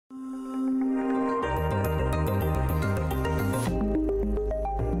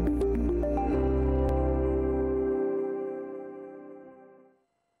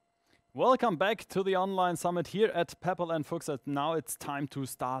welcome back to the online summit here at Pepperl+Fuchs. And now it's time to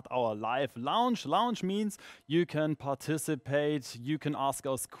start our live lounge. Lounge means you can participate, you can ask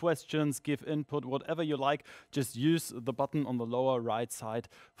us questions, give input, whatever you like. Just use the button on the lower right side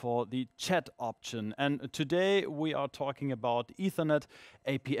for the chat option. And today we are talking about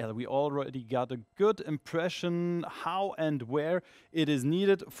Ethernet-APL. We already got a good impression how and where it is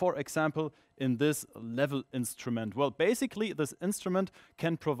needed. For example, in this level instrument. Well, basically, this instrument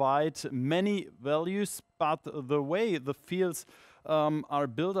can provide many values, but the way the fields are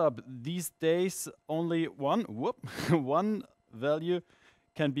built up these days, only one value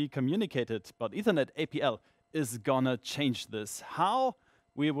can be communicated. But Ethernet-APL is gonna change this. How?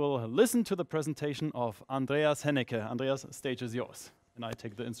 We will listen to the presentation of Andreas Hennecke. Andreas, stage is yours. And I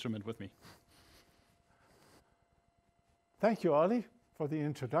take the instrument with me. Thank you, Ali, for the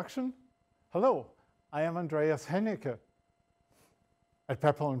introduction. Hello, I am Andreas Hennecke. At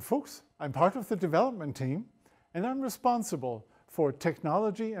Pepperl+Fuchs, I'm part of the development team, and I'm responsible for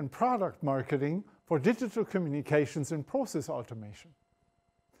technology and product marketing for digital communications and process automation.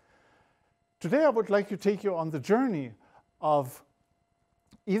 Today, I would like to take you on the journey of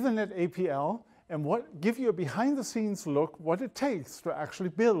Ethernet-APL and give you a behind-the-scenes look what it takes to actually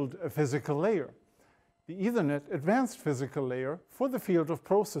build a physical layer. The Ethernet Advanced Physical Layer for the field of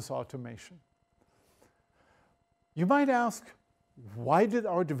process automation. You might ask, why did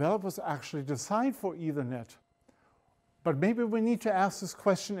our developers actually decide for Ethernet? But maybe we need to ask this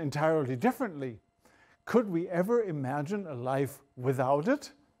question entirely differently. Could we ever imagine a life without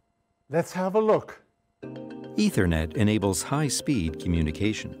it? Let's have a look. Ethernet enables high-speed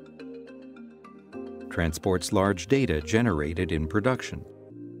communication, transports large data generated in production.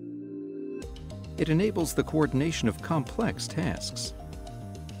 It enables the coordination of complex tasks,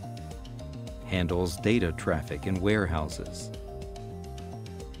 handles data traffic in warehouses.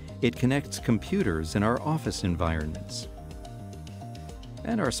 It connects computers in our office environments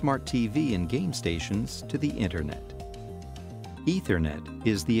and our smart TV and game stations to the Internet. Ethernet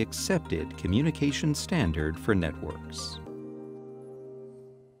is the accepted communication standard for networks.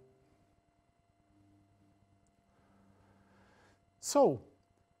 So,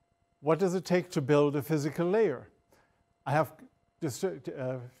 what does it take to build a physical layer? I have just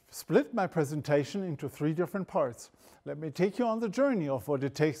split my presentation into 3 different parts. Let me take you on the journey of what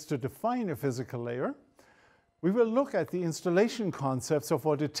it takes to define a physical layer. We will look at the installation concepts of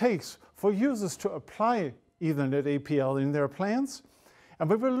what it takes for users to apply Ethernet-APL in their plans. And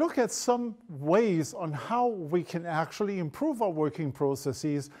we will look at some ways on how we can actually improve our working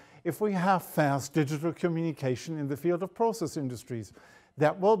processes if we have fast digital communication in the field of process industries.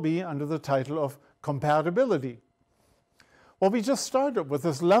 That will be under the title of compatibility. Well, we just started with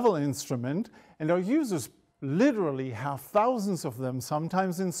this level instrument, and our users literally have thousands of them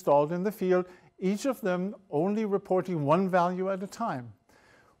sometimes installed in the field, each of them only reporting one value at a time.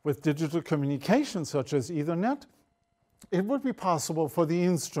 With digital communication such as Ethernet, it would be possible for the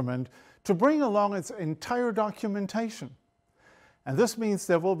instrument to bring along its entire documentation. And this means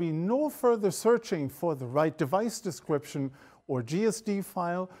there will be no further searching for the right device description or GSD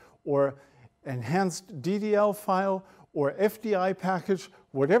file or enhanced DDL file or FDI package,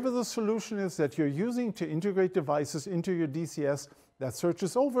 whatever the solution is that you're using to integrate devices into your DCS, that search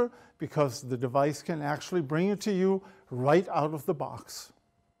is over because the device can actually bring it to you right out of the box.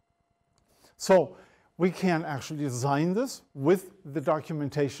 So we can actually design this with the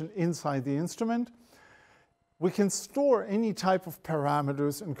documentation inside the instrument. We can store any type of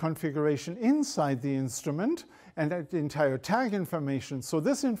parameters and configuration inside the instrument and the entire tag information. So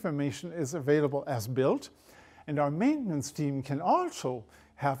this information is available as built. And our maintenance team can also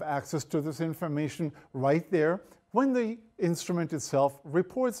have access to this information right there when the instrument itself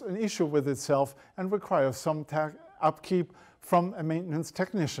reports an issue with itself and requires some upkeep from a maintenance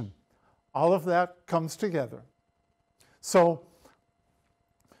technician. All of that comes together. So,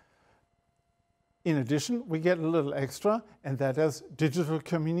 in addition, we get a little extra, and that is digital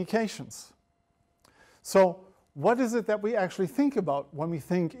communications. So, what is it that we actually think about when we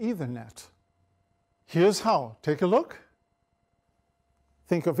think Ethernet? Here's how. Take a look.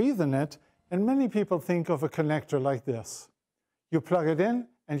 Think of Ethernet, and many people think of a connector like this. You plug it in,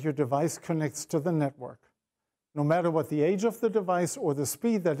 and your device connects to the network. No matter what the age of the device or the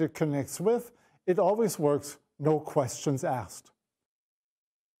speed that it connects with, it always works, no questions asked.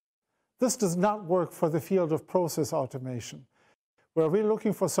 This does not work for the field of process automation, where we're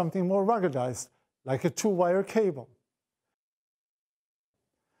looking for something more ruggedized, like a 2-wire cable.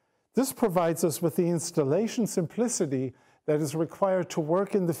 This provides us with the installation simplicity that is required to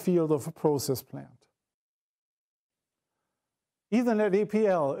work in the field of a process plant.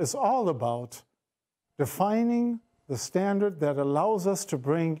 Ethernet-APL is all about defining the standard that allows us to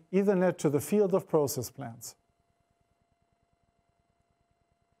bring Ethernet to the field of process plants.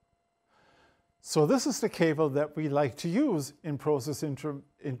 So this is the cable that we like to use in process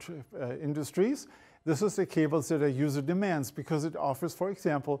industries. This is the cables that a user demands because it offers, for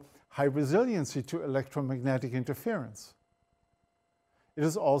example, high resiliency to electromagnetic interference. It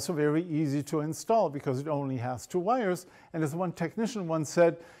is also very easy to install because it only has 2 wires. And as one technician once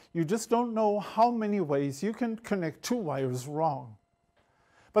said, you just don't know how many ways you can connect 2 wires wrong.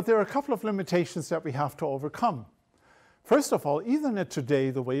 But there are a couple of limitations that we have to overcome. First of all, Ethernet today,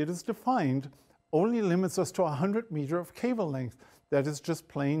 the way it is defined, only limits us to 100 meters of cable length. That is just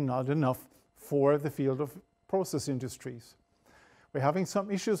plain not enough for the field of process industries. We're having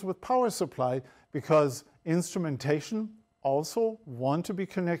some issues with power supply because instrumentation also want to be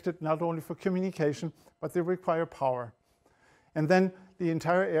connected not only for communication, but they require power. And then the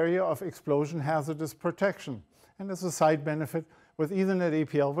entire area of explosion hazardous protection. And as a side benefit, with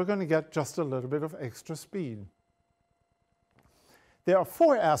Ethernet-APL, we're going to get just a little bit of extra speed. There are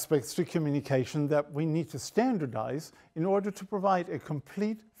 4 aspects to communication that we need to standardize in order to provide a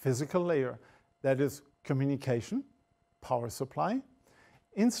complete physical layer. That is communication, power supply,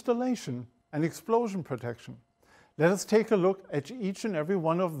 installation, and explosion protection. Let us take a look at each and every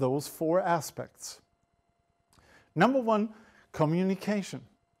one of those 4 aspects. Number 1, communication.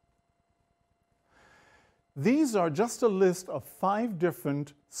 These are just a list of 5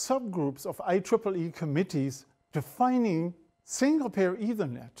 different subgroups of IEEE committees defining single-pair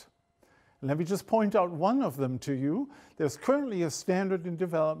Ethernet. And let me just point out one of them to you. There's currently a standard in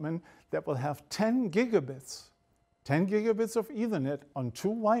development that will have 10 gigabits of Ethernet on 2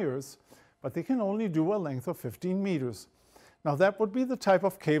 wires, but they can only do a length of 15 meters. Now that would be the type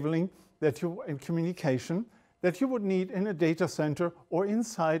of cabling that in communication that you would need in a data center or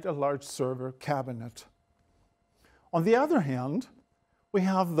inside a large server cabinet. On the other hand, we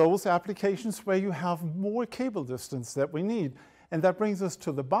have those applications where you have more cable distance that we need. And that brings us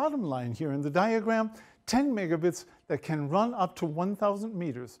to the bottom line here in the diagram, 10 megabits that can run up to 1,000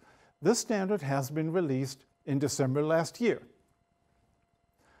 meters. This standard has been released in December last year.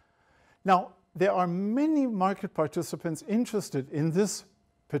 Now, there are many market participants interested in this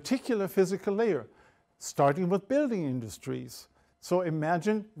particular physical layer, starting with building industries. So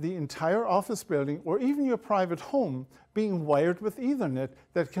imagine the entire office building or even your private home being wired with Ethernet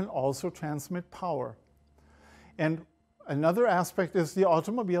that can also transmit power. And another aspect is the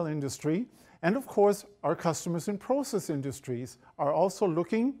automobile industry. And of course, our customers in process industries are also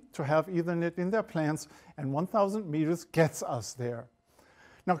looking to have Ethernet in their plants, and 1,000 meters gets us there.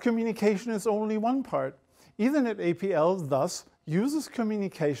 Now, communication is only one part. Ethernet-APL thus uses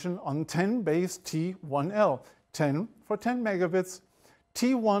communication on 10 base T1L, 10 for 10 megabits,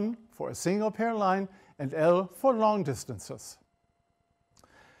 T1 for a single pair line, and L for long distances.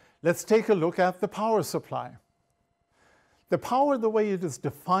 Let's take a look at the power supply. The power, the way it is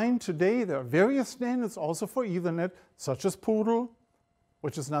defined today, there are various standards also for Ethernet, such as POODLE,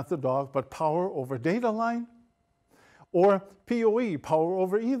 which is not the dog, but power over data line, or PoE, power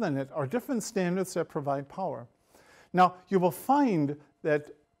over Ethernet, are different standards that provide power. Now, you will find that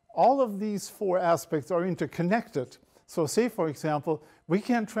all of these 4 aspects are interconnected. So say, for example, we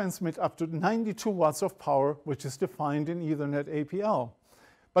can transmit up to 92 watts of power, which is defined in Ethernet-APL.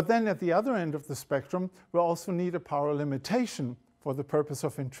 But then at the other end of the spectrum, we also need a power limitation for the purpose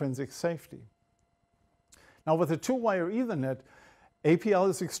of intrinsic safety. Now, with a 2-wire Ethernet, APL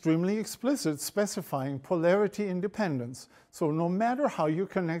is extremely explicit, specifying polarity independence. So no matter how you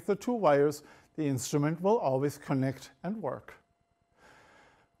connect the 2 wires, the instrument will always connect and work.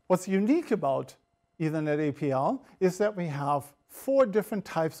 What's unique about Ethernet-APL is that we have 4 different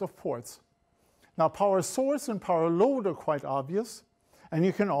types of ports. Now, power source and power load are quite obvious, and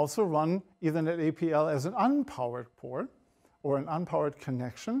you can also run Ethernet-APL as an unpowered port or an unpowered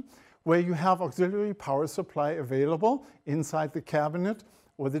connection, where you have auxiliary power supply available inside the cabinet,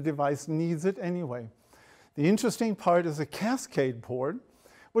 or the device needs it anyway. The interesting part is a cascade port,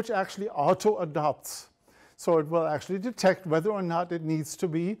 which actually auto-adopts. So it will actually detect whether or not it needs to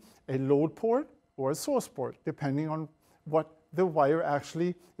be a load port or a source port, depending on what the wire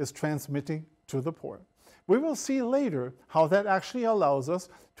actually is transmitting to the port. We will see later how that actually allows us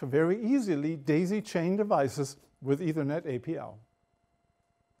to very easily daisy chain devices with Ethernet-APL.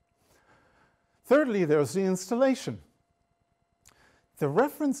 Thirdly, there's the installation. The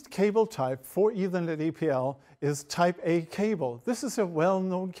referenced cable type for Ethernet-APL is type A cable. This is a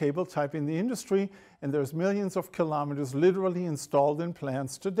well-known cable type in the industry, and there's millions of kilometers literally installed in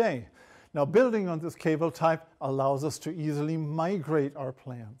plants today. Now, building on this cable type allows us to easily migrate our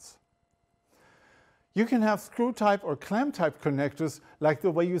plans. You can have screw type or clamp type connectors like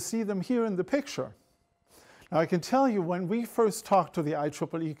the way you see them here in the picture. Now, I can tell you, when we first talked to the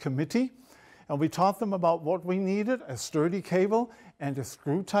IEEE committee and we taught them about what we needed, a sturdy cable and a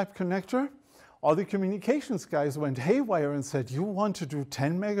screw type connector, all the communications guys went haywire and said, "You want to do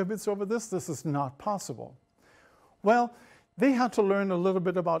 10 megabits over this? This is not possible." Well, they had to learn a little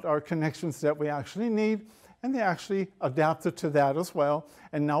bit about our connections that we actually need, and they actually adapted to that as well.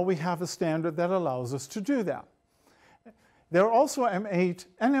 And now we have a standard that allows us to do that. There are also M8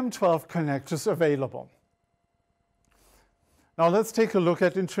 and M12 connectors available. Now let's take a look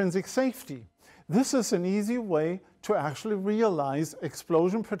at intrinsic safety. This is an easy way to actually realize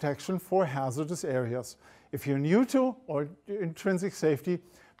explosion protection for hazardous areas. If you're new to or intrinsic safety,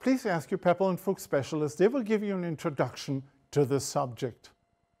 please ask your Pepperl+Fuchs specialist. They will give you an introduction to this subject.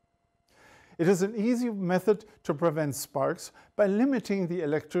 It is an easy method to prevent sparks by limiting the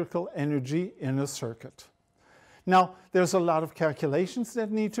electrical energy in a circuit. Now, there's a lot of calculations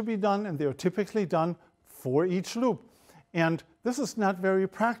that need to be done, and they're typically done for each loop. And this is not very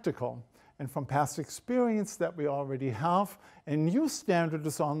practical. And from past experience that we already have, a new standard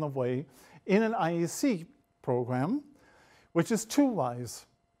is on the way in an IEC program, which is 2-wise.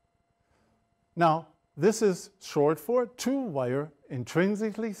 Now, this is short for 2-wire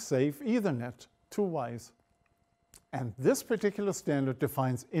intrinsically safe Ethernet, 2-wise. And this particular standard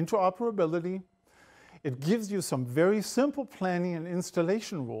defines interoperability. It gives you some very simple planning and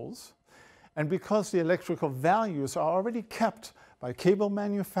installation rules. And because the electrical values are already kept by cable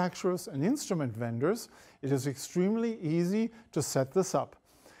manufacturers and instrument vendors, it is extremely easy to set this up.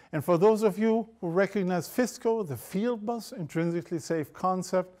 And for those of you who recognize FISCO, the field bus intrinsically safe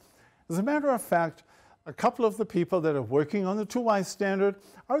concept, as a matter of fact, a couple of the people that are working on the 2-wise standard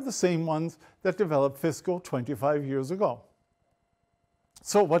are the same ones that developed FISCO 25 years ago.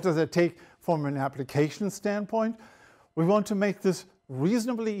 So what does it take from an application standpoint? We want to make this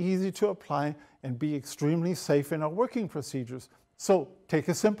reasonably easy to apply and be extremely safe in our working procedures. So take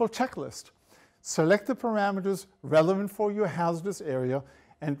a simple checklist. Select the parameters relevant for your hazardous area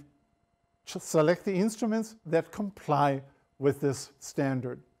and select the instruments that comply with this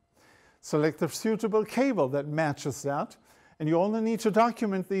standard. Select the suitable cable that matches that, and you only need to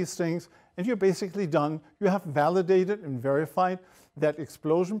document these things, and you're basically done. You have validated and verified that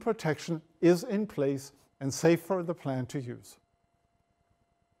explosion protection is in place and safe for the plant to use.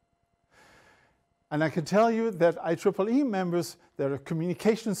 And I can tell you that IEEE members that are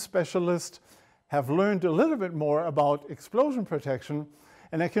communications specialists have learned a little bit more about explosion protection,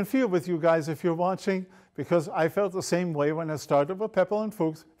 and I can feel with you guys if you're watching, because I felt the same way when I started with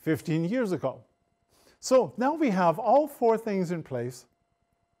Pepperl+Fuchs 15 years ago. So now we have all 4 things in place: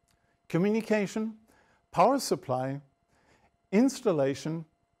 communication, power supply, installation,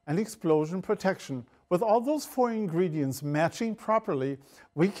 and explosion protection. With all those 4 ingredients matching properly,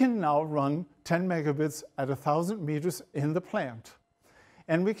 we can now run 10 megabits at 1,000 meters in the plant.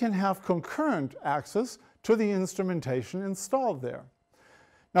 And we can have concurrent access to the instrumentation installed there.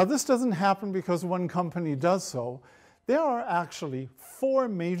 Now, this doesn't happen because one company does so. There are actually 4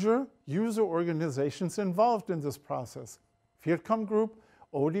 major user organizations involved in this process: Vietcom Group,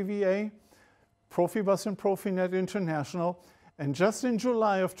 ODVA, Profibus and Profinet International, and just in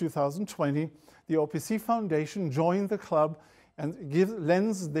July of 2020, the OPC Foundation joined the club and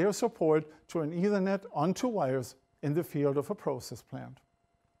lends their support to an Ethernet on 2 wires in the field of a process plant.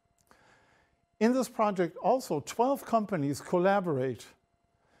 In this project also, 12 companies collaborate,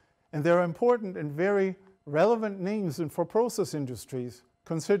 and they're important and very relevant names for process industries.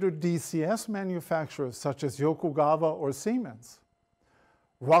 Consider DCS manufacturers such as Yokogawa or Siemens.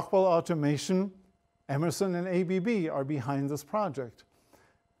 Rockwell Automation, Emerson, and ABB are behind this project.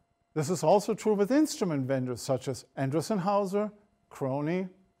 This is also true with instrument vendors such as Anderson-Hauser, Crony,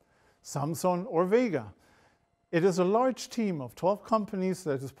 Samsung, or Vega. It is a large team of 12 companies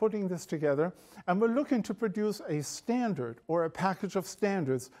that is putting this together, and we're looking to produce a standard or a package of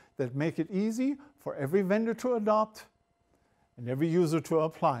standards that make it easy for every vendor to adopt and every user to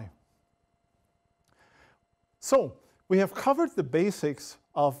apply. So we have covered the basics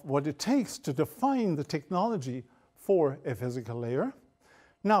of what it takes to define the technology for a physical layer.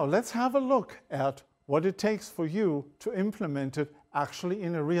 Now let's have a look at what it takes for you to implement it actually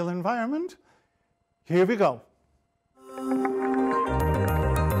in a real environment. Here we go.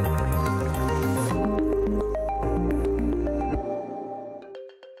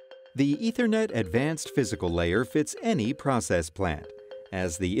 The Ethernet Advanced Physical Layer fits any process plant,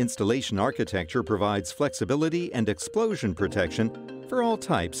 as the installation architecture provides flexibility and explosion protection for all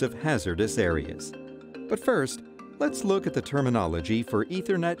types of hazardous areas. But first, let's look at the terminology for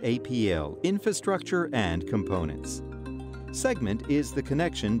Ethernet-APL infrastructure and components. Segment is the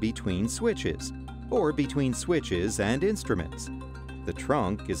connection between switches, or between switches and instruments. The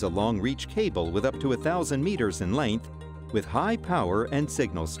trunk is a long-reach cable with up to 1,000 meters in length, with high power and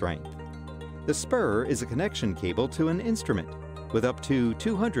signal strength. The spur is a connection cable to an instrument, with up to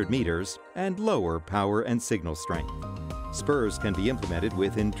 200 meters and lower power and signal strength. Spurs can be implemented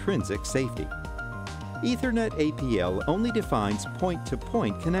with intrinsic safety. Ethernet-APL only defines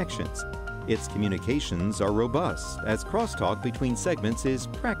point-to-point connections. Its communications are robust, as crosstalk between segments is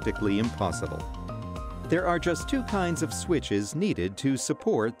practically impossible. There are just two kinds of switches needed to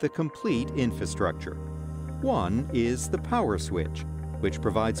support the complete infrastructure. One is the power switch, which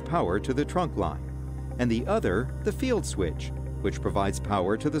provides power to the trunk line, and the other, the field switch, which provides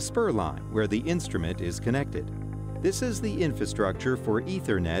power to the spur line where the instrument is connected. This is the infrastructure for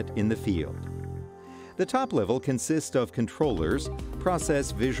Ethernet in the field. The top level consists of controllers, process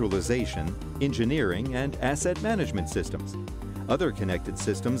visualization, engineering, and asset management systems. Other connected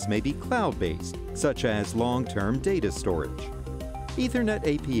systems may be cloud-based, such as long-term data storage.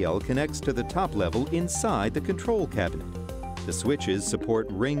 Ethernet-APL connects to the top level inside the control cabinet. The switches support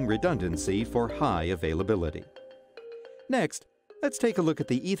ring redundancy for high availability. Next, let's take a look at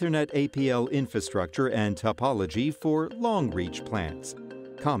the Ethernet-APL infrastructure and topology for long-reach plants,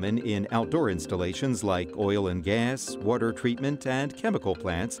 common in outdoor installations like oil and gas, water treatment, and chemical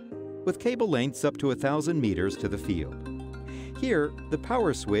plants, with cable lengths up to 1,000 meters to the field. Here, the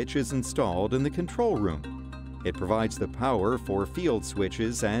power switch is installed in the control room. It provides the power for field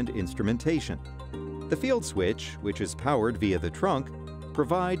switches and instrumentation. The field switch, which is powered via the trunk,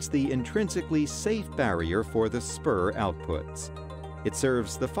 provides the intrinsically safe barrier for the spur outputs. It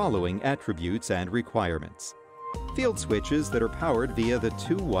serves the following attributes and requirements. Field switches that are powered via the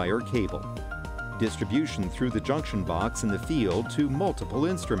two-wire cable. Distribution through the junction box in the field to multiple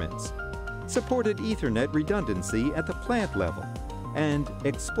instruments. Supported Ethernet redundancy at the plant level, and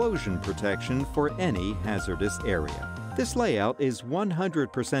explosion protection for any hazardous area. This layout is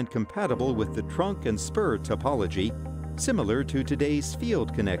 100% compatible with the trunk and spur topology, similar to today's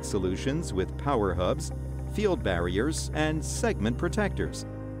Field Connect solutions with power hubs, field barriers, and segment protectors.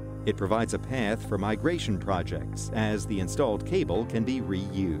 It provides a path for migration projects, as the installed cable can be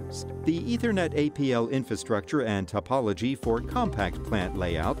reused. The Ethernet-APL infrastructure and topology for compact plant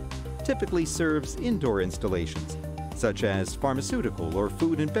layout typically serves indoor installations, such as pharmaceutical or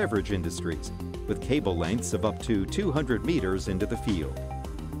food and beverage industries, with cable lengths of up to 200 meters into the field.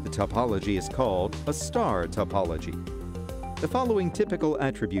 The topology is called a star topology. The following typical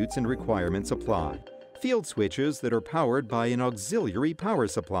attributes and requirements apply. Field switches that are powered by an auxiliary power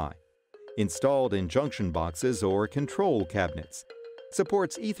supply. Installed in junction boxes or control cabinets.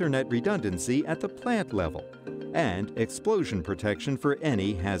 Supports Ethernet redundancy at the plant level, and explosion protection for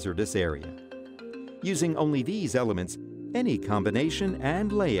any hazardous area. Using only these elements, any combination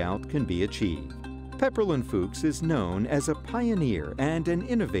and layout can be achieved. Pepperl+Fuchs is known as a pioneer and an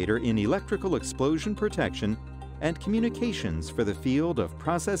innovator in electrical explosion protection and communications for the field of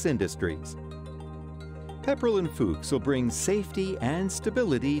process industries. Pepperl+Fuchs will bring safety and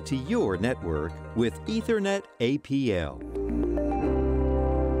stability to your network with Ethernet-APL.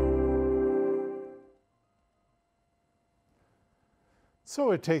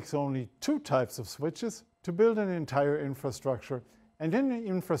 So it takes only two types of switches to build an entire infrastructure, and an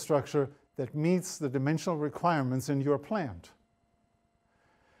infrastructure that meets the dimensional requirements in your plant.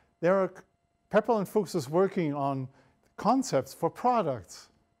 Pepperl+Fuchs is working on concepts for products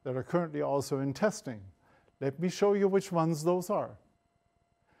that are currently also in testing. Let me show you which ones those are.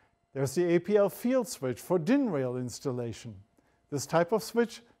 There's the APL field switch for DIN rail installation. This type of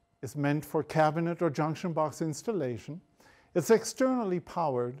switch is meant for cabinet or junction box installation. It's externally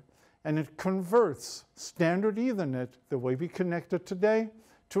powered, and it converts standard Ethernet, the way we connect it today,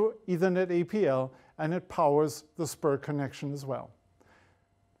 to Ethernet-APL, and it powers the spur connection as well.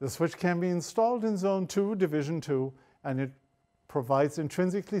 The switch can be installed in Zone 2, Division 2, and it provides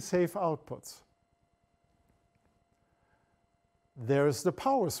intrinsically safe outputs. There's the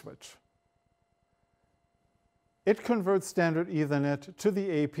power switch. It converts standard Ethernet to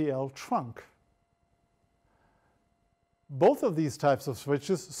the APL trunk. Both of these types of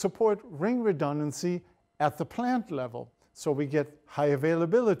switches support ring redundancy at the plant level, so we get high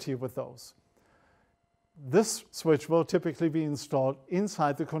availability with those. This switch will typically be installed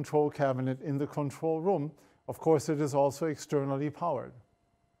inside the control cabinet in the control room. Of course, it is also externally powered.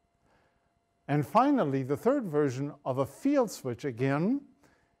 And finally, the third version of a field switch, again,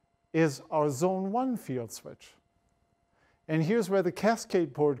 is our Zone 1 field switch. And here's where the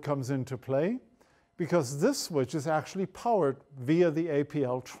cascade port comes into play, because this switch is actually powered via the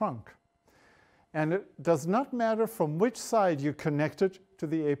APL trunk. And it does not matter from which side you connect it to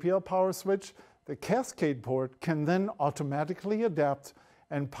the APL power switch, the cascade port can then automatically adapt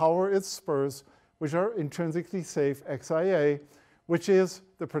and power its spurs, which are intrinsically safe XIA, which is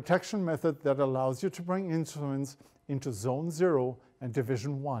the protection method that allows you to bring instruments into zone 0 and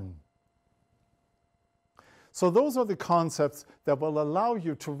division 1. So those are the concepts that will allow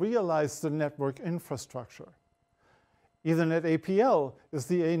you to realize the network infrastructure. Ethernet-APL is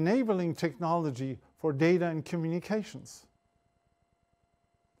the enabling technology for data and communications.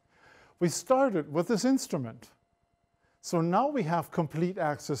 We started with this instrument. So now we have complete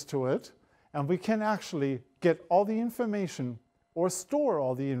access to it, and we can actually get all the information or store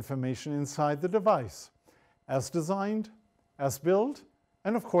all the information inside the device, as designed, as built,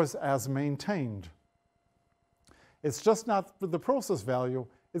 and of course as maintained. It's just not the process value,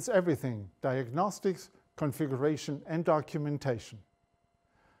 it's everything: diagnostics, configuration, and documentation.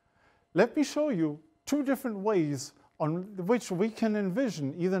 Let me show you two different ways on which we can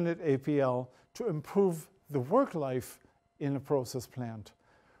envision Ethernet-APL to improve the work life in a process plant.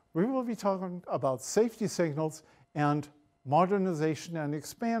 We will be talking about safety signals and modernization and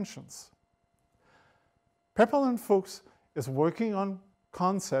expansions. Pepperl+Fuchs is working on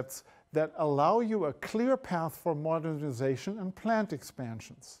concepts that allow you a clear path for modernization and plant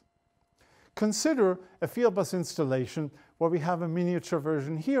expansions. Consider a field bus installation where we have a miniature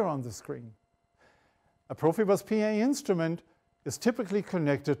version here on the screen. A Profibus PA instrument is typically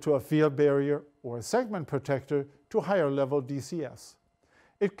connected to a field barrier or a segment protector to higher level DCS.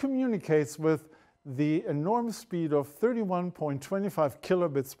 It communicates with the enormous speed of 31.25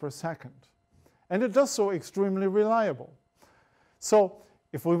 kilobits per second. And it does so extremely reliable. So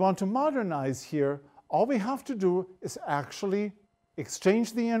if we want to modernize here, all we have to do is actually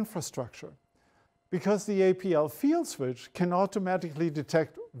exchange the infrastructure, because the APL field switch can automatically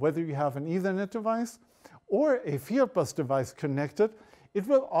detect whether you have an Ethernet device or a field bus device connected. It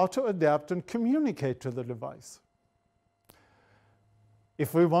will auto-adapt and communicate to the device.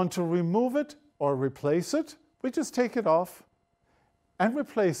 If we want to remove it or replace it, we just take it off and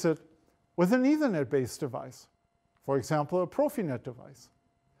replace it with an Ethernet-based device, for example, a Profinet device.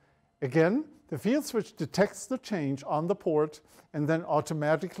 Again, the field switch detects the change on the port and then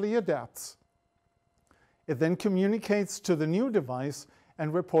automatically adapts. It then communicates to the new device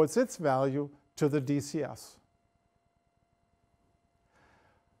and reports its value to the DCS.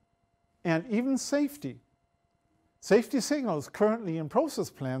 And even safety. Safety signals currently in process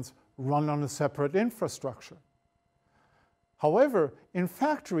plants run on a separate infrastructure. However, in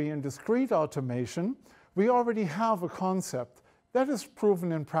factory and discrete automation, we already have a concept that is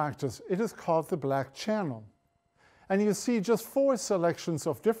proven in practice. It is called the black channel. And you see just 4 selections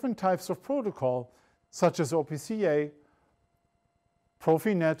of different types of protocol, such as OPC-A,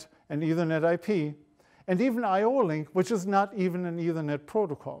 Profinet, and Ethernet IP, and even IO-Link, which is not even an Ethernet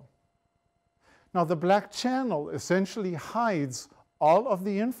protocol. Now, the black channel essentially hides all of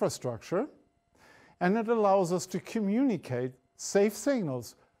the infrastructure, and it allows us to communicate safe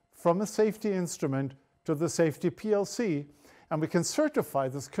signals from a safety instrument to the safety PLC, and we can certify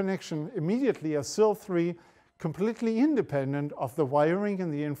this connection immediately as SIL3, completely independent of the wiring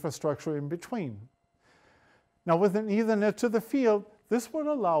and the infrastructure in between. Now, with an Ethernet to the field, this would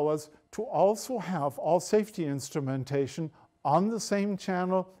allow us to also have all safety instrumentation on the same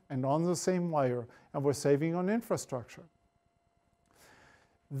channel and on the same wire, and we're saving on infrastructure.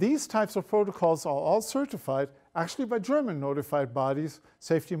 These types of protocols are all certified, actually by German notified bodies.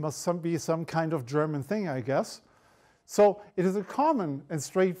 Safety must be some kind of German thing, I guess. So it is a common and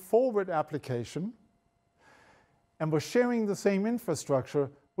straightforward application, and we're sharing the same infrastructure,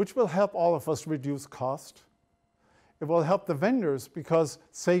 which will help all of us reduce cost. It will help the vendors, because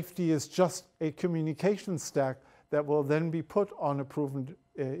safety is just a communication stack that will then be put on a proven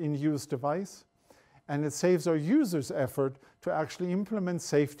in-use device. And it saves our users effort to actually implement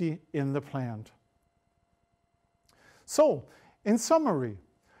safety in the plant. So, in summary,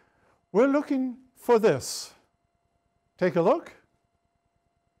 we're looking for this. Take a look.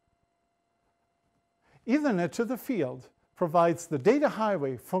 Ethernet to the field provides the data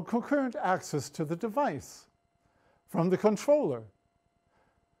highway for concurrent access to the device from the controller,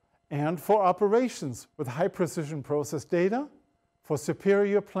 and for operations with high-precision process data, for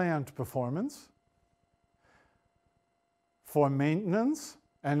superior plant performance, for maintenance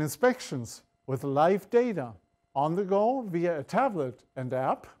and inspections with live data on the go via a tablet and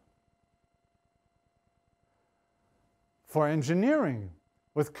app, for engineering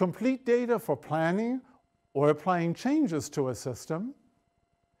with complete data for planning or applying changes to a system.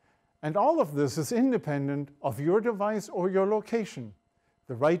 And all of this is independent of your device or your location.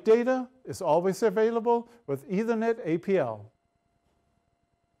 The right data is always available with Ethernet-APL.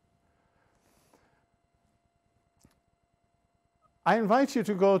 I invite you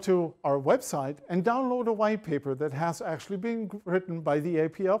to go to our website and download a white paper that has actually been written by the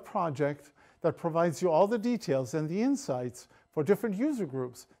APL project that provides you all the details and the insights for different user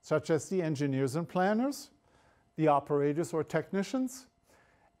groups, such as the engineers and planners, the operators or technicians,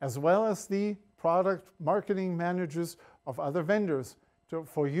 as well as the product marketing managers of other vendors,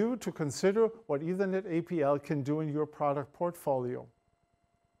 for you to consider what Ethernet-APL can do in your product portfolio.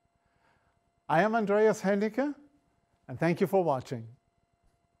 I am Andreas Hennecke, and thank you for watching.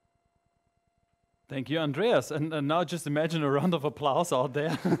 Thank you, Andreas. And now just imagine a round of applause out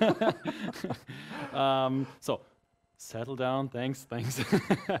there. So settle down, thanks.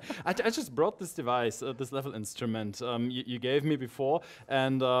 I just brought this device, this level instrument you gave me before.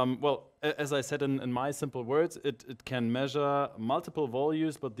 And well, as I said in my simple words, it can measure multiple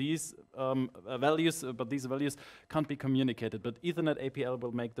values, but these values can't be communicated. But Ethernet-APL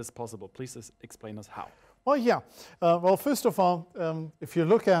will make this possible. Please explain us how. Well, yeah. Well, first of all, if you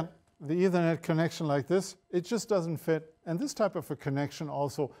look at the Ethernet connection like this, it just doesn't fit. And this type of a connection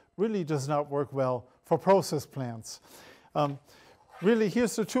also really does not work well for process plants. Really,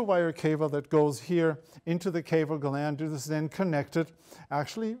 here's the 2-wire cable that goes here into the cable gland. It is then connected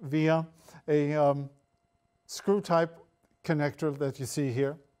actually via a screw-type connector that you see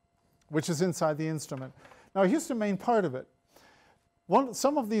here, which is inside the instrument. Now, here's the main part of it.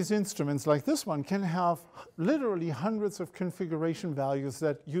 Some of these instruments, like this one, can have literally hundreds of configuration values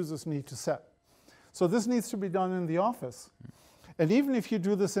that users need to set. So this needs to be done in the office. And even if you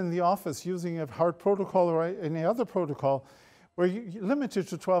do this in the office using a hard protocol or any other protocol, where you're limited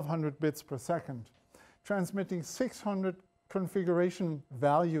to 1200 bits per second, transmitting 600 configuration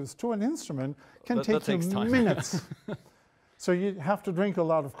values to an instrument can take you minutes. So you have to drink a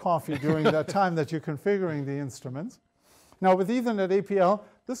lot of coffee during that time that you're configuring the instruments. Now with Ethernet-APL,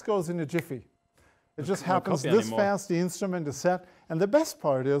 this goes in a jiffy. It just happens this fast, the instrument is set. And the best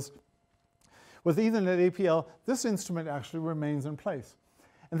part is, with Ethernet-APL, this instrument actually remains in place.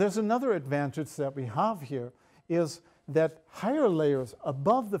 And there's another advantage that we have here, is that higher layers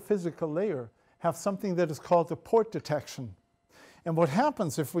above the physical layer have something that is called the port detection. And what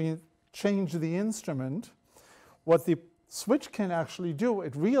happens if we change the instrument, what the switch can actually do,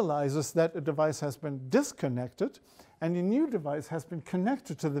 it realizes that a device has been disconnected and a new device has been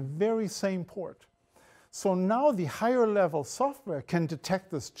connected to the very same port. So now the higher level software can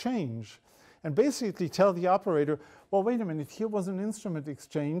detect this change and basically tell the operator, well, wait a minute, here was an instrument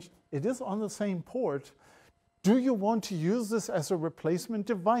exchange. It is on the same port. Do you want to use this as a replacement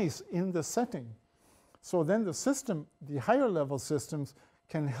device in the setting? So then the system, the higher level systems,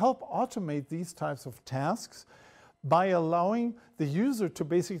 can help automate these types of tasks by allowing the user to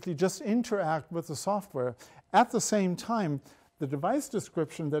basically just interact with the software. At the same time, the device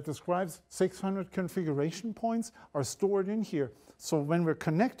description that describes 600 configuration points are stored in here. So when we're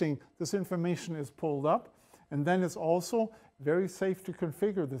connecting, this information is pulled up, and then it's also very safe to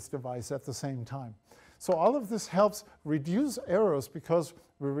configure this device at the same time. So all of this helps reduce errors because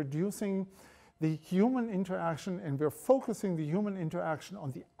we're reducing the human interaction and we're focusing the human interaction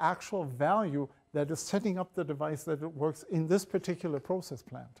on the actual value that is setting up the device that it works in this particular process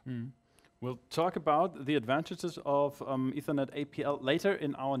plant. We'll talk about the advantages of Ethernet-APL later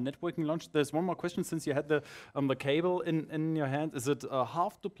in our networking launch. There's one more question since you had the cable in your hand. Is it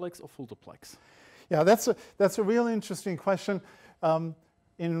half duplex or full duplex? Yeah, that's a real interesting question.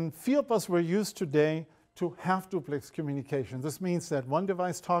 In field bus, we're used today to half duplex communication. This means that one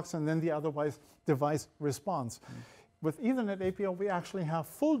device talks and then the other device responds. With Ethernet-APL, we actually have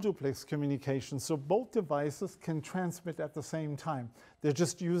full duplex communication, so both devices can transmit at the same time. They're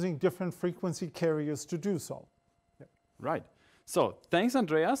just using different frequency carriers to do so. Yep. Right. So thanks,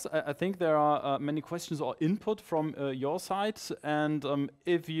 Andreas. I think there are many questions or input from your side, and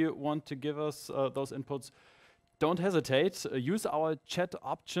if you want to give us those inputs, don't hesitate. Use our chat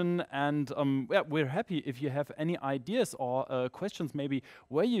option, and yeah, we're happy if you have any ideas or questions maybe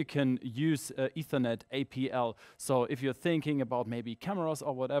where you can use Ethernet-APL. So if you're thinking about maybe cameras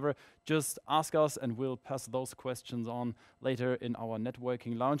or whatever, just ask us and we'll pass those questions on later in our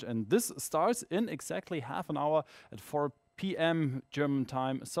networking lounge. And this starts in exactly half an hour at 4 p.m. German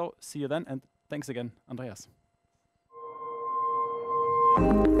time. So see you then, and thanks again, Andreas.